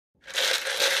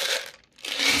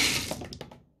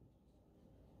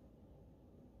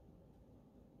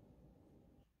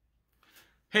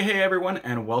Hey everyone,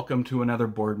 and welcome to another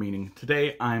board meeting.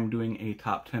 Today I'm doing a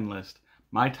top 10 list,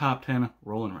 my top 10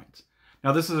 roll and writes.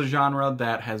 Now this is a genre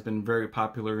that has been very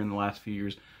popular in the last few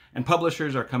years, and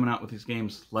publishers are coming out with these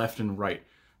games left and right.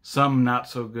 Some not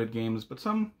so good games, but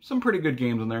some pretty good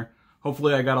games in there.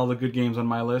 Hopefully I got all the good games on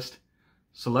my list.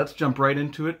 So let's jump right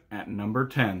into it at number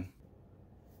 10.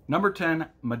 Number 10,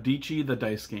 Medici the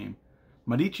Dice Game.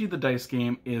 Medici the Dice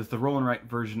Game is the roll and write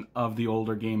version of the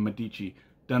older game Medici,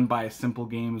 done by Simple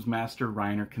Games master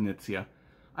Reiner Knizia.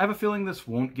 I have a feeling this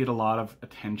won't get a lot of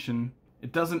attention.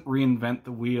 It doesn't reinvent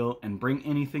the wheel and bring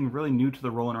anything really new to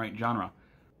the roll and write genre.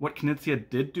 What Knizia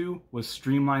did do was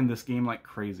streamline this game like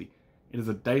crazy. It is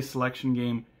a dice selection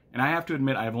game, and I have to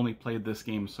admit I've only played this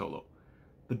game solo.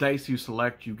 The dice you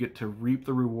select, you get to reap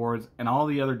the rewards, and all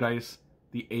the other dice,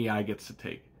 the AI gets to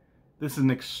take. This is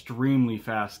an extremely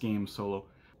fast game solo.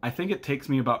 I think it takes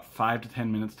me about 5 to 10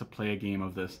 minutes to play a game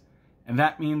of this. And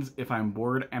that means if I'm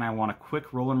bored and I want a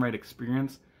quick roll and write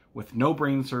experience with no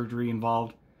brain surgery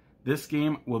involved, this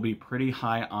game will be pretty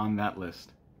high on that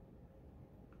list.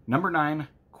 Number 9,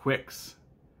 Qwixx.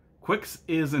 Qwixx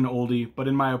is an oldie, but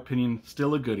in my opinion,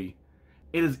 still a goodie.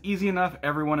 It is easy enough,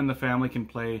 everyone in the family can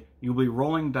play. You'll be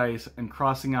rolling dice and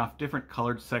crossing off different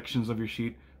colored sections of your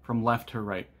sheet from left to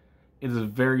right. It is a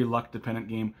very luck-dependent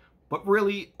game, but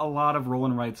really, a lot of roll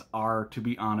and writes are, to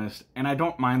be honest, and I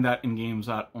don't mind that in games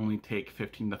that only take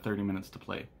 15 to 30 minutes to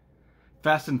play.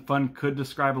 Fast and fun could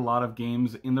describe a lot of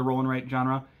games in the roll and write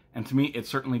genre, and to me, it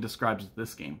certainly describes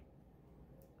this game.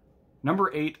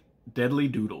 Number 8, Deadly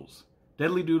Doodles.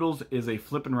 Deadly Doodles is a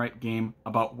flip and write game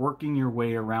about working your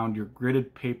way around your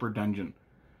gridded paper dungeon.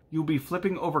 You'll be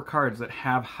flipping over cards that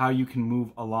have how you can move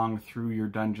along through your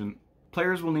dungeon.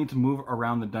 Players will need to move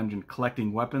around the dungeon,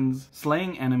 collecting weapons,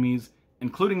 slaying enemies,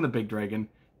 including the big dragon,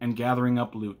 and gathering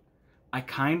up loot. I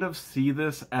kind of see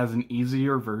this as an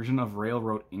easier version of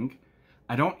Railroad Inc.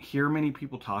 I don't hear many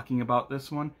people talking about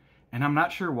this one, and I'm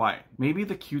not sure why. Maybe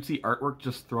the cutesy artwork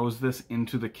just throws this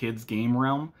into the kids' game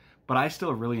realm, but I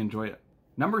still really enjoy it.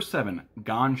 Number 7,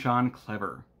 Schon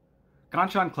Clever.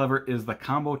 Schon Clever is the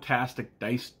combo-tastic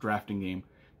dice drafting game.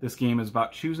 This game is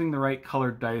about choosing the right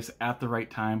colored dice at the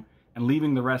right time, and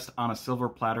leaving the rest on a silver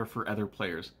platter for other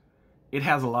players. It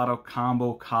has a lot of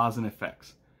combo cause and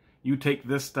effects. You take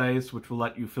this dice, which will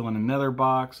let you fill in another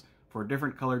box for a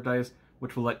different colored dice,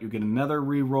 which will let you get another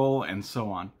reroll, and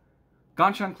so on.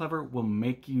 Schon Clever will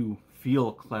make you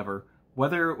feel clever,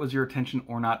 whether it was your intention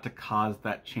or not to cause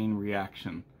that chain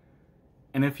reaction.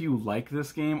 And if you like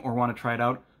this game or want to try it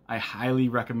out, I highly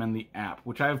recommend the app,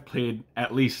 which I have played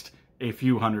at least a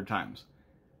few hundred times.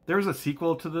 There's a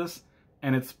sequel to this,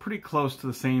 and it's pretty close to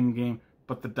the same game,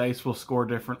 but the dice will score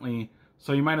differently,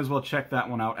 so you might as well check that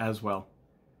one out as well.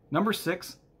 Number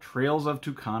 6, Trails of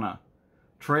Tucana.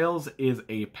 Trails is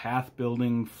a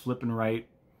path-building flip and write.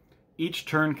 Each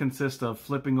turn consists of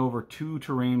flipping over 2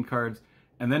 terrain cards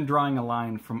and then drawing a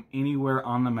line from anywhere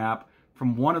on the map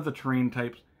from one of the terrain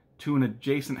types to an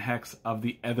adjacent hex of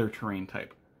the other terrain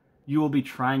type. You will be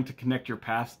trying to connect your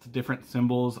paths to different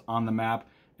symbols on the map,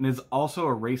 and is also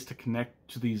a race to connect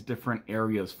to these different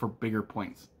areas for bigger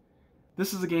points.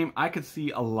 This is a game I could see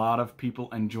a lot of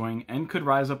people enjoying and could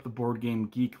rise up the board game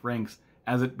geek ranks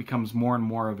as it becomes more and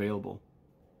more available.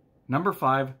 Number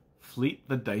 5, Fleet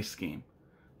the Dice Game.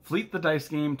 Fleet the Dice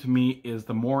Game to me is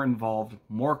the more involved,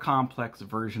 more complex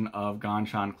version of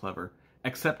Schon Clever,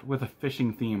 except with a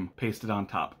fishing theme pasted on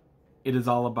top. It is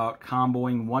all about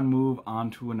comboing one move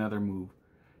onto another move.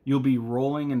 You'll be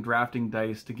rolling and drafting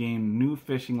dice to gain new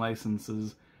fishing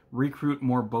licenses, recruit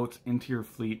more boats into your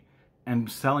fleet,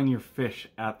 and selling your fish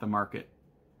at the market.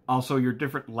 Also, your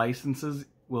different licenses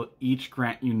will each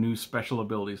grant you new special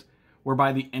abilities, where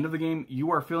by the end of the game,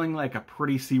 you are feeling like a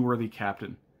pretty seaworthy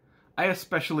captain. I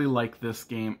especially like this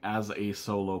game as a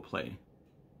solo play.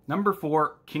 Number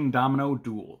 4, Kingdomino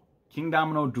Duel.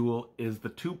 Kingdomino Duel is the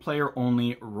 2-player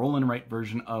only roll and write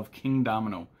version of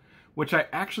Kingdomino, which I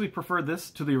actually prefer this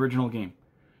to the original game.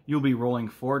 You'll be rolling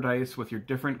 4 dice with your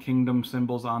different kingdom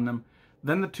symbols on them.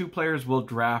 Then the 2 players will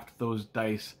draft those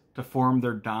dice to form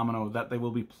their domino that they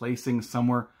will be placing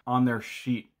somewhere on their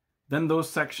sheet. Then those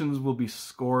sections will be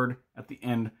scored at the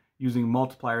end using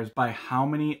multipliers by how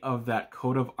many of that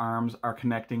coat of arms are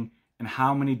connecting and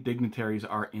how many dignitaries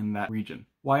are in that region.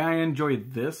 Why I enjoy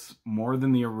this more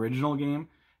than the original game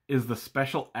is the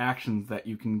special actions that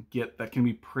you can get that can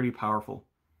be pretty powerful.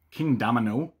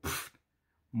 Kingdomino? Pfft.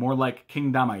 More like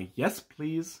Kingdama, yes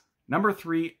please. Number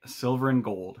 3, Silver and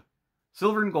Gold.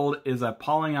 Silver and Gold is a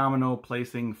polyomino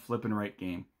placing flip and write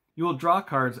game. You will draw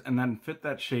cards and then fit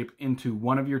that shape into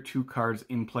one of your 2 cards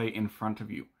in play in front of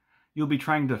you. You'll be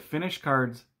trying to finish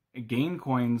cards, gain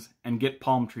coins, and get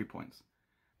palm tree points.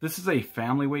 This is a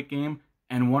family weight game,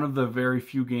 and one of the very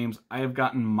few games I have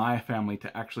gotten my family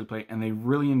to actually play, and they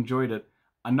really enjoyed it,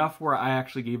 enough where I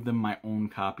actually gave them my own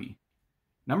copy.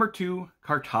 Number 2,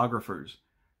 Cartographers.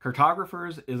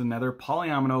 Cartographers is another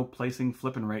polyomino placing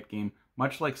flip and right game,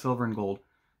 much like Silver and Gold,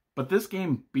 but this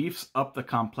game beefs up the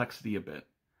complexity a bit.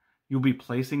 You'll be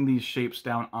placing these shapes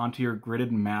down onto your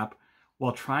gridded map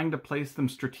while trying to place them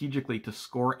strategically to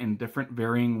score in different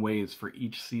varying ways for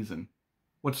each season.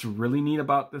 What's really neat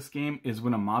about this game is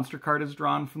when a monster card is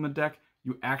drawn from the deck,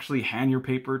 you actually hand your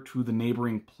paper to the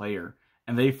neighboring player,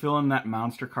 and they fill in that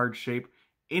monster card shape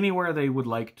anywhere they would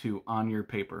like to on your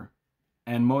paper,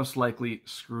 and most likely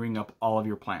screwing up all of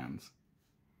your plans.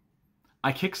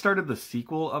 I kickstarted the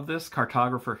sequel of this,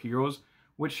 Cartographer Heroes,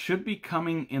 which should be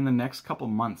coming in the next couple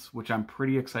months, which I'm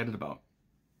pretty excited about.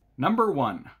 Number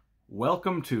 1,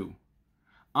 Welcome to.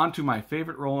 On to my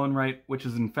favorite roll and write, which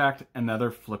is in fact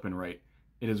another flip and write.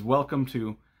 It is Welcome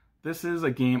to. This is a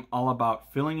game all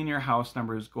about filling in your house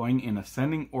numbers going in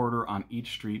ascending order on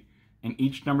each street, and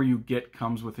each number you get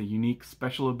comes with a unique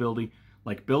special ability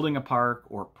like building a park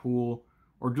or pool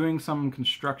or doing some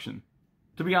construction.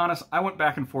 To be honest, I went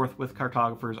back and forth with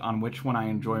Cartographers on which one I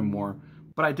enjoy more,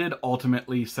 but I did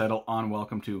ultimately settle on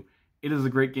Welcome to. It is a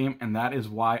great game, and that is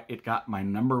why it got my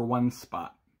number 1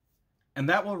 spot. And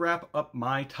that will wrap up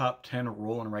my top 10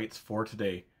 roll and writes for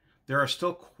today. There are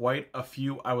still quite a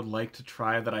few I would like to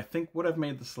try that I think would have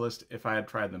made this list if I had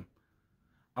tried them.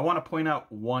 I want to point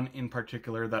out one in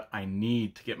particular that I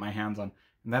need to get my hands on,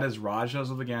 and that is Rajas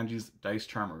of the Ganges Dice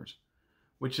Charmers,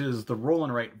 which is the roll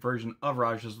and write version of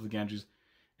Rajas of the Ganges.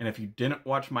 And if you didn't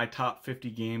watch my top 50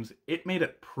 games, it made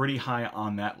it pretty high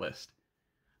on that list.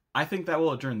 I think that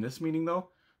will adjourn this meeting though,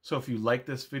 so if you like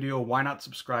this video, why not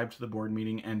subscribe to the board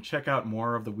meeting and check out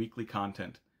more of the weekly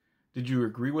content. Did you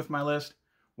agree with my list?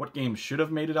 What games should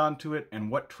have made it onto it, and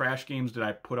what trash games did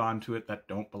I put onto it that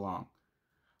don't belong?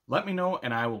 Let me know,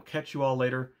 and I will catch you all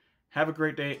later. Have a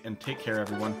great day, and take care,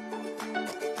 everyone.